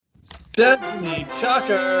Stephanie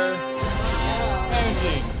Tucker.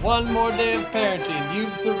 Parenting. One more day of parenting.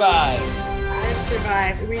 You've survived. I've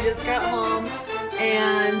survived. We just got home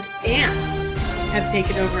and ants have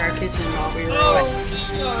taken over our kitchen while we were away.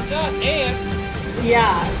 No, not ants.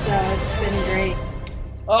 Yeah, so it's been great.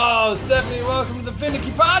 Oh, Stephanie, welcome to the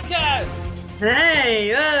Finicky Podcast. Hey,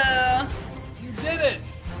 You did it.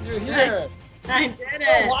 You're here. I did Do you know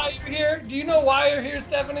it. why you're here? Do you know why you're here,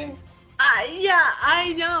 Stephanie?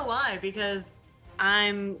 I know why. Because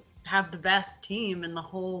I have the best team in the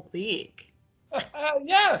whole league.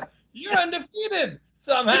 Yeah, you're undefeated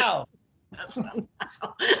somehow. That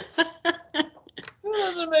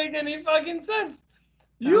doesn't make any fucking sense.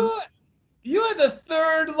 You had the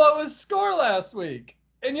third lowest score last week,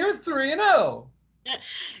 and you're 3-0.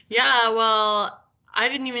 Yeah, well, I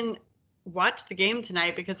didn't even watch the game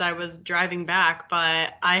tonight because I was driving back,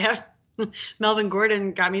 but I have Melvin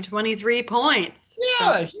Gordon got me 23 points.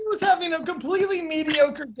 Yeah, So, he was having a completely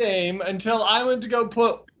mediocre game until I went to go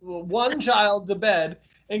put one child to bed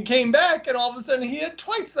and came back, and all of a sudden he had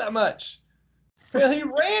twice that much. And he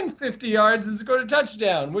ran 50 yards and scored a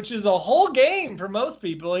touchdown, which is a whole game for most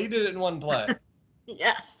people. He did it in one play.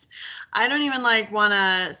 yes. I don't even want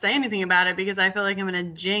to say anything about it because I feel like I'm going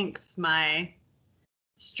to jinx my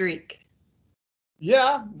streak.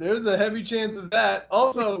 Yeah, there's a heavy chance of that.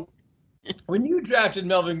 Also, when you drafted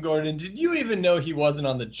Melvin Gordon, did you even know he wasn't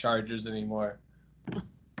on the Chargers anymore?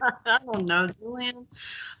 I don't know, Julian.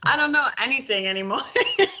 I don't know anything anymore.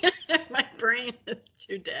 My brain is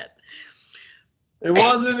too dead. It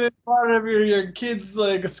wasn't in part of your kids'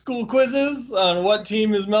 school quizzes on what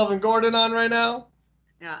team is Melvin Gordon on right now?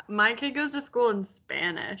 Yeah, my kid goes to school in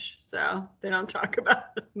Spanish, so they don't talk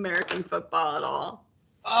about American football at all.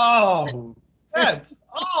 Oh, that's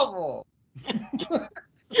awful.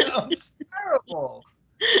 Sounds terrible.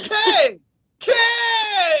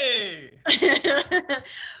 K!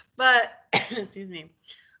 But, excuse me.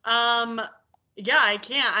 Yeah, I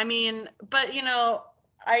can't. I mean, but,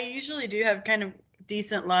 I usually do have kind of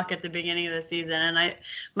decent luck at the beginning of the season, and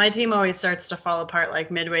my team always starts to fall apart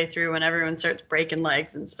midway through when everyone starts breaking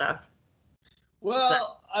legs and stuff.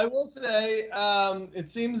 Well, I will say it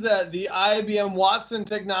seems that the IBM Watson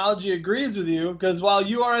technology agrees with you, because while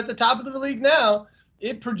you are at the top of the league now,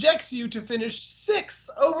 it projects you to finish 6th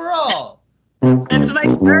overall. It's my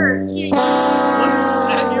curse. Looks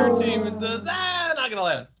at your team and says, not going to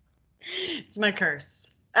last. It's my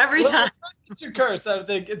curse. Every time. It's not just your curse, I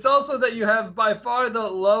think. It's also that you have by far the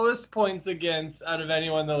lowest points against out of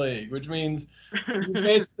anyone in the league, which means you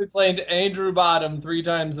basically played Andrew Bottom 3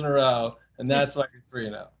 times in a row, and that's why you're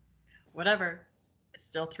 3-0. Whatever. It's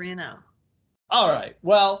still 3-0. All right.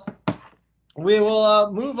 Well, we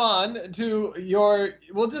will move on to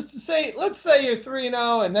let's say you're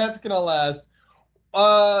 3-0, and that's going to last.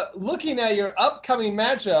 Looking at your upcoming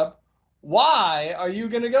matchup, why are you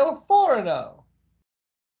going to go 4-0?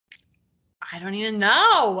 I don't even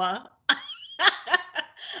know.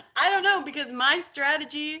 I don't know, because my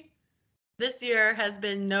strategy this year has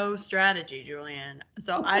been no strategy, Julian.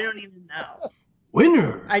 So I don't even know.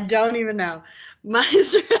 Winner. I don't even know. My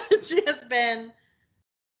strategy has been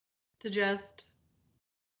to just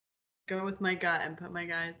go with my gut and put my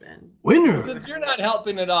guys in. Winner. Since you're not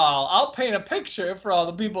helping at all, I'll paint a picture for all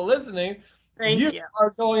the people listening. Thank you. are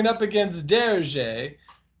going up against Derge.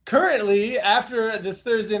 Currently, after this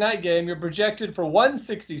Thursday night game, you're projected for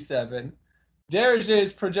 167. Derge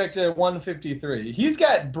is projected at 153. He's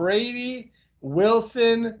got Brady,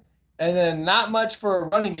 Wilson, and then not much for a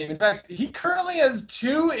running game. In fact, he currently has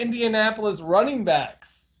 2 Indianapolis running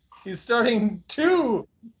backs. He's starting 2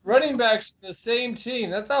 running backs in the same team.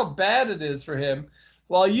 That's how bad it is for him.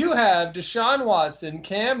 While you have Deshaun Watson,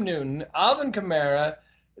 Cam Newton, Alvin Kamara,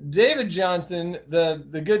 David Johnson,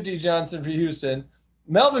 the good D Johnson for Houston,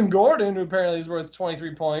 Melvin Gordon, who apparently is worth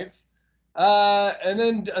 23 points, and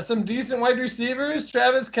then some decent wide receivers,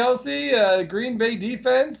 Travis Kelce, Green Bay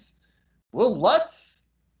defense, Will Lutz.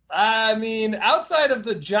 I mean, outside of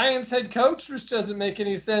the Giants head coach, which doesn't make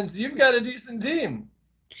any sense, you've got a decent team.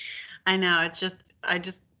 I know. It's just, I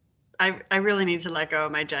really need to let go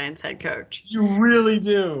of my Giants head coach. You really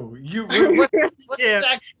do. What's his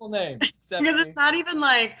actual name? Because it's not even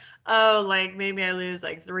maybe I lose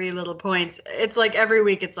 3 little points. It's every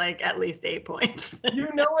week it's at least 8 points. You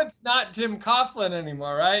know it's not Tim Coughlin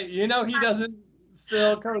anymore, right? You know he doesn't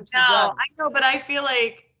still coach the No, Giants. I know, but I feel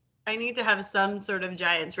like I need to have some sort of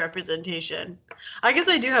Giants representation. I guess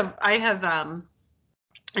I do have. I have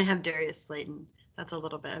Darius Slayton. That's a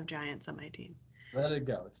little bit of Giants on my team. Let it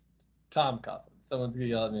go. It's Tom Coughlin. Someone's going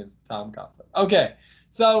to yell at me. It's Tom Coughlin. Okay.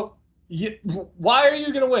 So why are you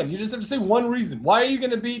going to win? You just have to say one reason. Why are you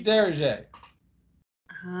going to beat Derege?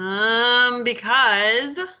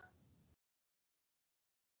 Because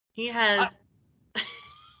he has.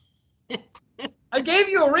 I gave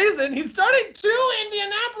you a reason. He's starting 2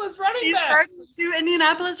 Indianapolis running backs. He's starting 2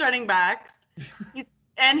 Indianapolis running backs.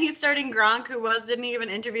 He's starting Gronk, who didn't he give an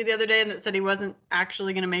interview the other day and that said he wasn't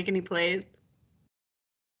actually going to make any plays.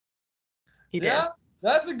 He did. Yeah,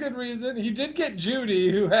 that's a good reason. He did get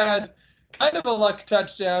Judy, who had kind of a luck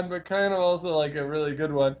touchdown, but kind of also like a really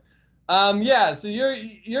good one. Yeah, so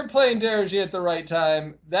you're playing Derege at the right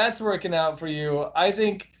time. That's working out for you. I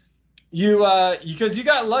think because you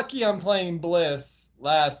got lucky on playing Bliss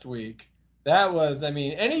last week. That was,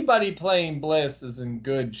 anybody playing Bliss is in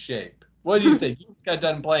good shape. What do you think? You just got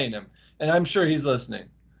done playing him, and I'm sure he's listening.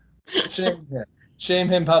 Shame him. Shame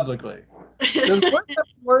him publicly. Does Bliss have the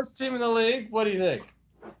worst team in the league? What do you think?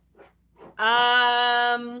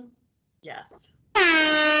 Yes.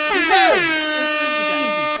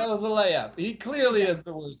 That was a layup. He clearly is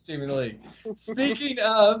the worst team in the league. Speaking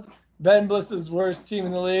of Ben Bliss's worst team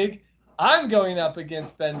in the league, I'm going up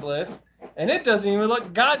against Ben Bliss, and it doesn't even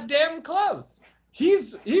look goddamn close.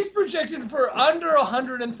 He's projected for under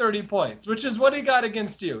 130 points, which is what he got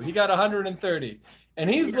against you. He got 130, and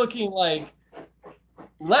he's looking like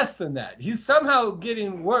less than that. He's somehow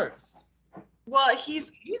getting worse. Well,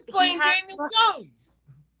 he's playing Daniel Jones.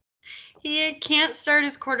 He can't start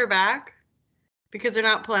his quarterback because they're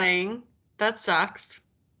not playing. That sucks.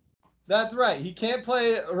 That's right. He can't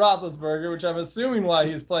play Roethlisberger, which I'm assuming why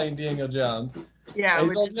he's playing Daniel Jones. Yeah.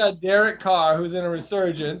 He's also got Derek Carr, who's in a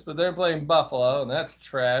resurgence, but they're playing Buffalo, and that's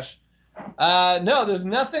trash. No, there's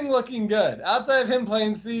nothing looking good. Outside of him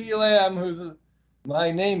playing CeeDee Lamb, who's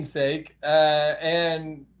my namesake,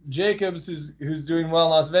 and Jacobs, who's doing well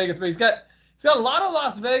in Las Vegas, but he's got a lot of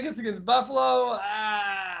Las Vegas against Buffalo.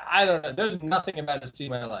 I don't know. There's nothing about his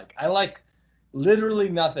team I like. I like literally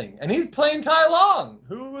nothing. And he's playing Ty Long,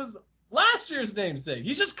 who was last year's namesake.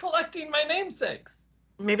 He's just collecting my namesakes.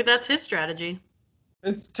 Maybe that's his strategy.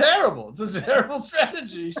 It's terrible. It's a terrible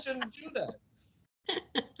strategy. You shouldn't do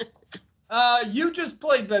that. You just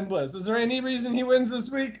played Ben Bliss. Is there any reason he wins this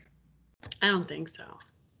week? I don't think so.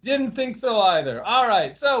 Didn't think so either. All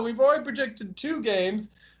right. So we've already projected 2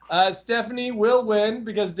 games. Stephanie will win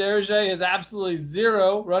because Derege has absolutely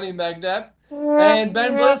 0 running back depth. And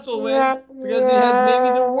Ben Bliss will win because he has maybe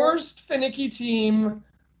the worst finicky team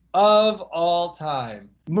of all time.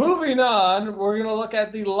 Moving on, we're going to look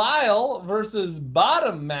at the Lyle versus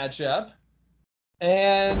Bottom matchup.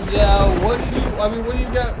 And what do you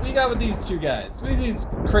got? What you got with these 2 guys? What are these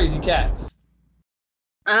crazy cats?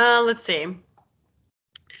 Let's see.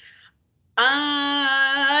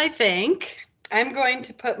 I think I'm going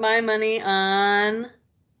to put my money on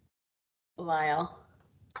Lyle.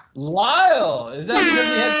 Lyle? Is that because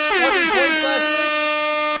he had 20 points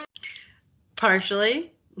last week?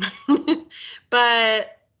 Partially.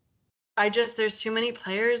 But there's too many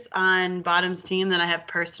players on Bottom's team that I have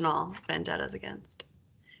personal vendettas against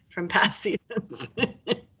from past seasons.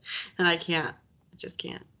 And I just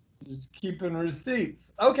can't. Just keeping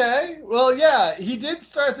receipts. Okay. Well, yeah, he did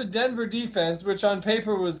start the Denver defense, which on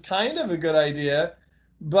paper was kind of a good idea.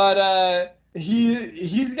 But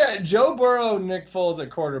he's got Joe Burrow, Nick Foles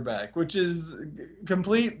at quarterback, which is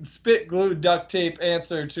complete spit glue duct tape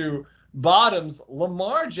answer to Bottom's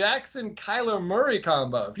Lamar Jackson, Kyler Murray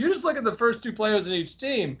combo. If you just look at the first 2 players in each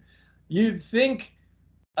team, you'd think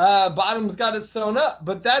Bottom's got it sewn up,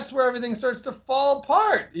 but that's where everything starts to fall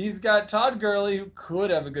apart. He's got Todd Gurley, who could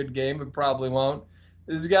have a good game, but probably won't.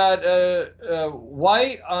 He's got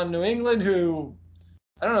White on New England, who,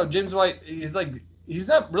 I don't know, James White, he's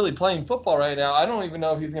not really playing football right now. I don't even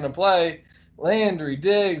know if he's going to play. Landry,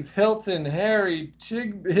 Diggs, Hilton, Harry,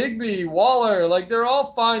 Higbee, Waller, they're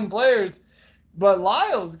all fine players. But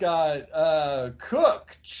Lyle's got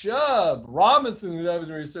Cook, Chubb, Robinson, who has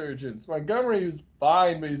a resurgence. Montgomery, who's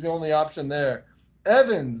fine, but he's the only option there.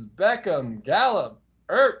 Evans, Beckham, Gallup,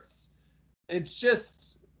 Ertz. It's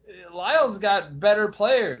just Lyle's got better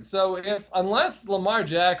players. So unless Lamar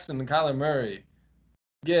Jackson and Kyler Murray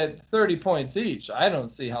get 30 points each, I don't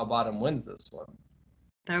see how Bottom wins this one.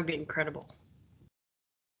 That would be incredible.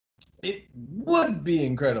 It would be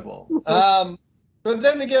incredible. But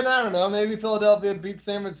then again, I don't know. Maybe Philadelphia beats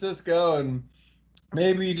San Francisco, and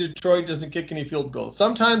maybe Detroit doesn't kick any field goals.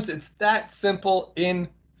 Sometimes it's that simple in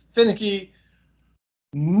finicky.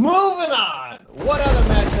 Moving on. What other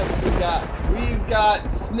matchups we got? We've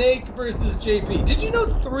got Snake versus JP. Did you know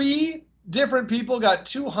 3 different people got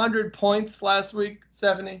 200 points last week,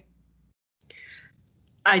 Stephanie?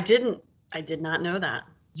 I did not know that.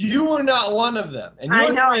 You were not one of them. And you I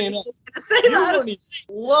were know. I 3-0. was just gonna say You weren't even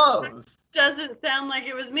close. doesn't sound like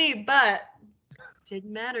it was me, but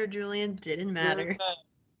didn't matter, Julian. Didn't matter.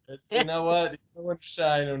 You know what? You know when to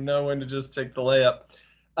shine or know when to just take the layup.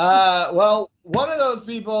 Well, one of those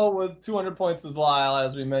people with 200 points was Lyle,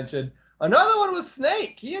 as we mentioned. Another one was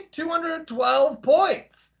Snake. He had 212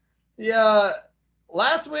 points. Yeah,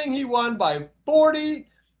 last wing he won by 40.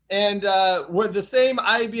 And with the same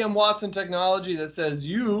IBM Watson technology that says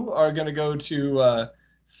you are going to go to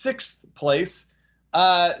 6th place,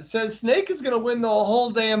 says Snake is going to win the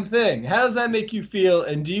whole damn thing. How does that make you feel?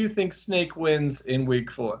 And do you think Snake wins in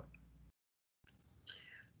week 4?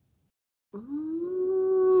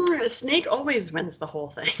 Snake always wins the whole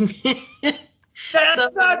thing.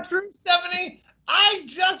 That's not true, Stephanie. I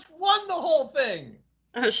just won the whole thing.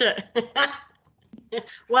 Oh, shit.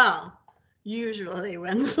 Well, usually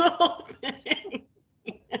wins the whole thing.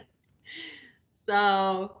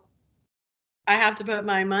 So I have to put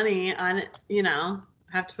my money on, him.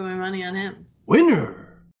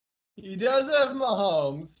 Winner. He does have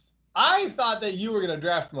Mahomes. I thought that you were going to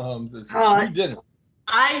draft Mahomes this year. You didn't.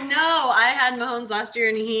 I know. I had Mahomes last year,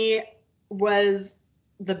 and he was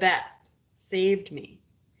the best. Saved me.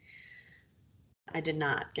 I did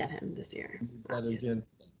not get him this year.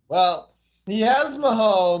 Well, he has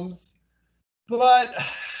Mahomes, but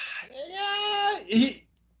yeah,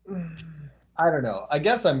 I don't know. I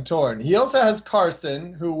guess I'm torn. He also has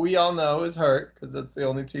Carson, who we all know is hurt because that's the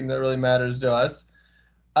only team that really matters to us.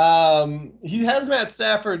 He has Matt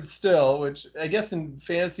Stafford still, which I guess in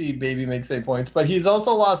fantasy maybe makes 8 points, but he's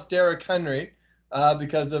also lost Derrick Henry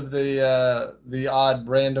because of the odd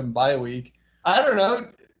random bye week. I don't know.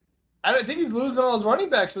 I don't think he's losing all his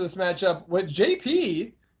running backs to this matchup. With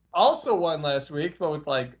JP also won last week, but with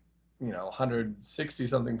 160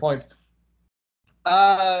 something points.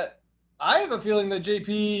 I have a feeling that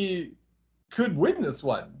JP could win this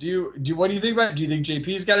one. What do you think about it? Do you think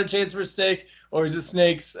JP's got a chance for Snake, or is it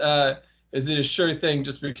Snake's? Is it a sure thing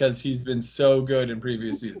just because he's been so good in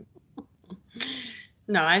previous seasons?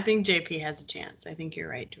 No, I think JP has a chance. I think you're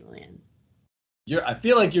right, Julian. I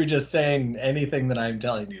feel like you're just saying anything that I'm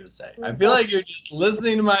telling you to say. I feel like you're just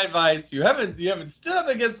listening to my advice. You haven't stood up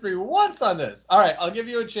against me once on this. All right, I'll give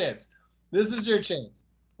you a chance. This is your chance.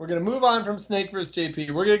 We're going to move on from Snake versus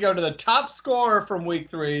JP. We're going to go to the top scorer from week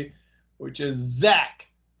 3, which is Zach.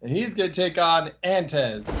 And he's going to take on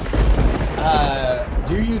Antez.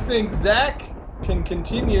 Do you think Zach can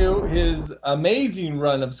continue his amazing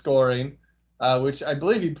run of scoring, which I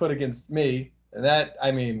believe he put against me? And that,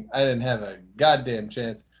 I didn't have a goddamn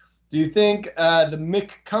chance. Do you think the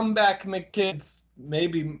Comeback McKids,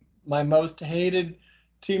 maybe my most hated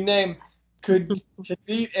team name, could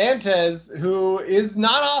beat Antez, who is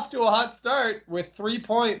not off to a hot start with 3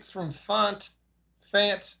 points from Fant?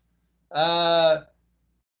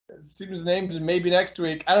 Student's name maybe next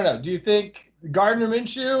week. I don't know. Do you think Gardner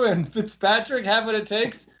Minshew and Fitzpatrick have what it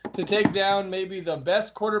takes to take down maybe the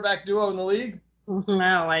best quarterback duo in the league?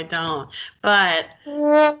 No, I don't. But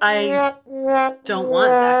I don't want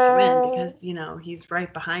Zach to win because, he's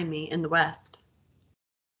right behind me in the West.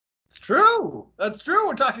 It's true. That's true.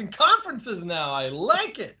 We're talking conferences now. I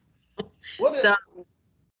like it.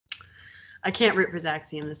 I can't root for Zach's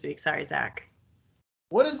team this week. Sorry, Zach.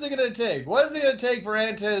 What is it going to take? What is it going to take for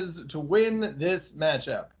Antez to win this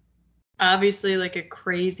matchup? Obviously, a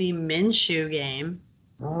crazy Minshew game.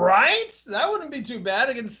 Right? That wouldn't be too bad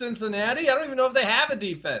against Cincinnati. I don't even know if they have a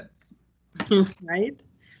defense. Right?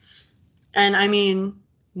 And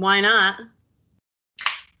why not?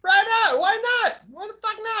 Right now. Why not? Why the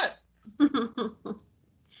fuck not?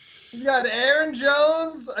 You got Aaron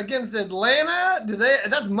Jones against Atlanta.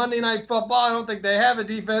 That's Monday Night Football. I don't think they have a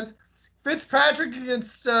defense. Fitzpatrick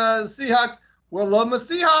against Seahawks. Well, love my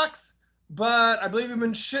Seahawks, but I believe we've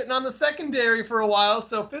been shitting on the secondary for a while,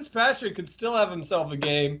 so Fitzpatrick could still have himself a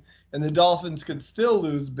game, and the Dolphins could still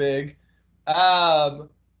lose big.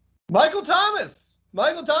 Michael Thomas.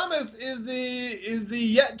 Michael Thomas is the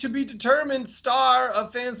yet to be determined star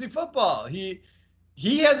of fantasy football. He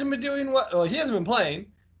hasn't been doing well. He hasn't been playing,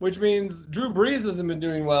 which means Drew Brees hasn't been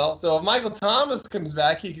doing well. So if Michael Thomas comes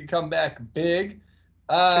back, he could come back big.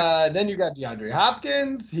 Then you got DeAndre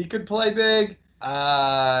Hopkins. He could play big.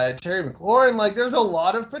 Terry McLaurin. There's a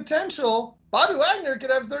lot of potential. Bobby Wagner could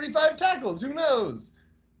have 35 tackles. Who knows?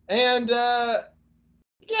 And, I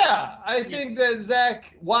think that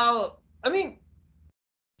Zach,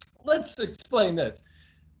 let's explain this.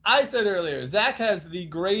 I said earlier, Zach has the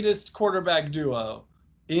greatest quarterback duo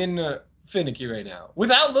in Finicky right now.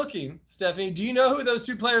 Without looking, Stephanie, do you know who those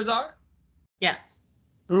two players are? Yes.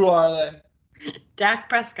 Who are they? Dak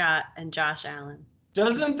Prescott and Josh Allen.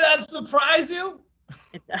 Doesn't that surprise you?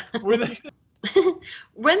 Were they?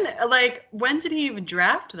 When did he even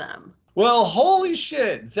draft them? Well, holy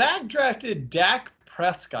shit. Zach drafted Dak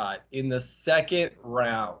Prescott in the 2nd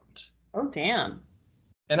round. Oh, damn.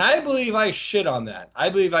 And I believe I shit on that. I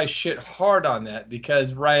believe I shit hard on that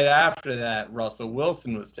because right after that, Russell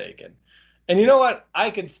Wilson was taken. And you know what? I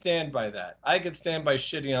could stand by that. I could stand by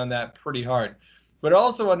shitting on that pretty hard. But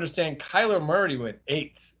also understand Kyler Murray went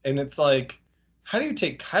 8th. And it's like, how do you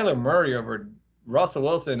take Kyler Murray over Russell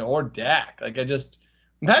Wilson or Dak? Like, Patrick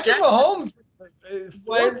Mahomes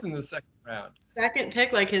was in the 2nd round. 2nd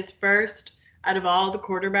pick, like his first out of all the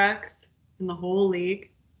quarterbacks in the whole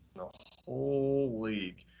league. The whole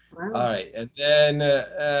league. Wow. All right. And then,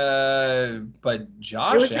 but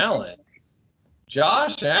Josh Allen.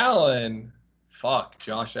 Josh Allen. Fuck.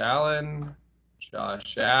 Josh Allen.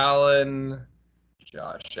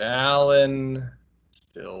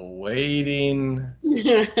 Still waiting.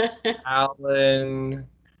 Allen.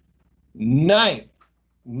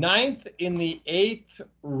 9th in the 8th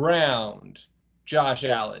round. Josh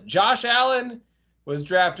Allen. Josh Allen was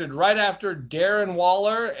drafted right after Darren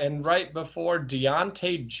Waller and right before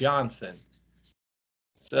Deontay Johnson.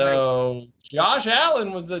 So Josh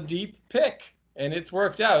Allen was a deep pick, and it's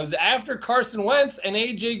worked out. It was after Carson Wentz and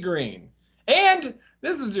A.J. Green. And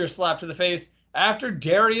this is your slap to the face, after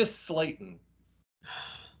Darius Slayton.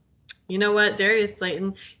 You know what, Darius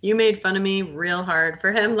Slayton, you made fun of me real hard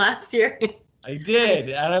for him last year. I did,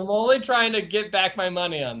 and I'm only trying to get back my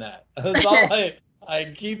money on that. That's all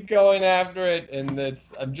I keep going after it, and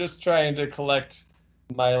I'm just trying to collect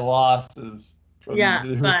my losses. But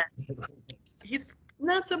he's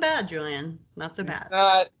not so bad, Julian. Not so bad.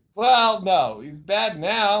 No, he's bad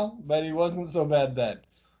now, but he wasn't so bad then.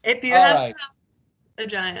 If you have a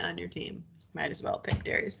giant on your team, might as well pick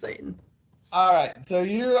Darius Slayton. All right, so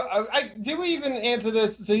did we even answer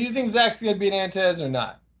this? So you think Zach's going to beat Antez or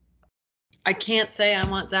not? I can't say I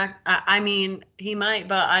want Zach. I mean, he might,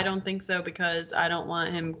 but I don't think so because I don't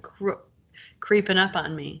want him creeping up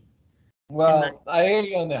on me. Well, I hear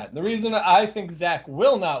you on that. The reason I think Zach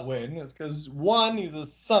will not win is because, 1, he's a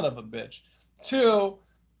son of a bitch. 2,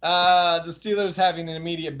 the Steelers having an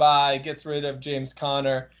immediate bye gets rid of James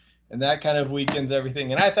Conner, and that kind of weakens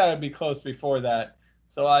everything. And I thought it would be close before that.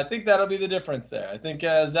 So I think that'll be the difference there. I think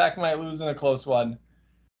Zach might lose in a close one.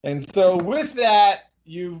 And so with that,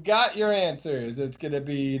 you've got your answers. It's going to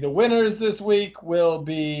be the winners this week will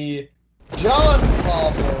be John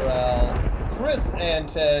Paul Morrell, Chris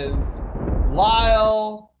Antez,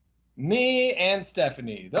 Lyle, me, and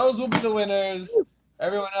Stephanie. Those will be the winners.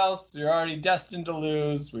 Everyone else, you're already destined to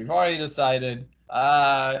lose. We've already decided.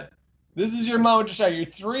 This is your moment to shine. You're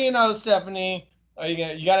 3-0, Stephanie.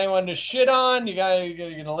 You got anyone to shit on? You're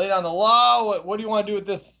gonna lay down the law? What do you want to do with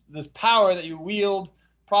this power that you wield?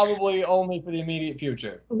 Probably only for the immediate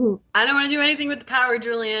future. I don't want to do anything with the power,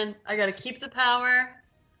 Julian. I got to keep the power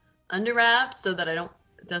under wraps so that it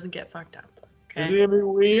doesn't get fucked up. Okay? Is it gonna be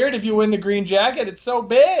weird if you win the green jacket? It's so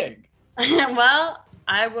big. Well,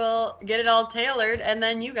 I will get it all tailored, and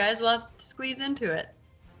then you guys will have to squeeze into it.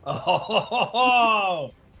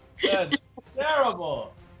 Oh, that's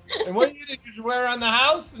terrible. And what are you going to just wear around the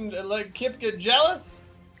house and let Kip get jealous?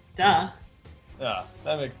 Duh. Yeah,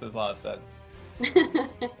 that makes a lot of sense.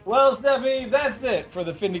 Well, Stephanie, that's it for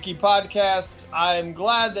the Finicky podcast. I'm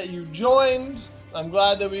glad that you joined. I'm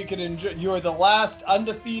glad that we could enjoy. You are the last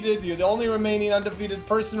undefeated. You're the only remaining undefeated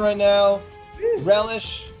person right now.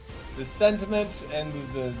 Relish the sentiment and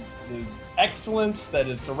the excellence that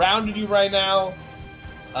has surrounded you right now.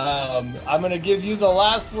 I'm going to give you the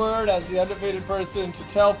last word as the undefeated person to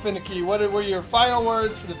tell Finicky. What were your final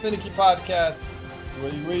words for the Finicky podcast?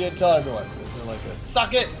 What are you going to tell everyone? Is it like a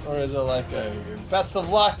suck it, or is it like a best of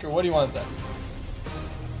luck, or what do you want to say?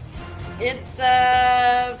 It's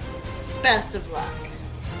best of luck.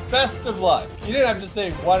 Best of luck. You didn't have to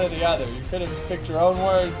say one or the other. You could have picked your own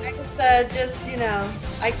words. I just I can't jinx it.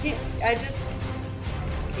 I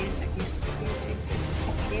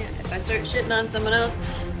can't. If I start shitting on someone else,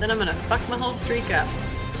 then I'm going to fuck my whole streak up.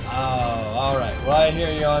 Oh, all right. Well, I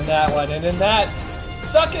hear you on that one. And in that,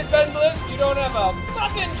 suck it, Ben Bliss. You don't have a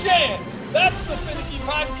fucking chance. That's the Finicky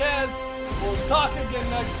podcast. We'll talk again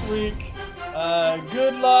next week.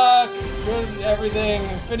 Good luck. Good everything.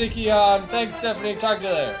 Finicky on. Thanks, Stephanie. Talk to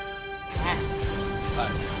you later.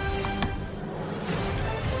 Bye.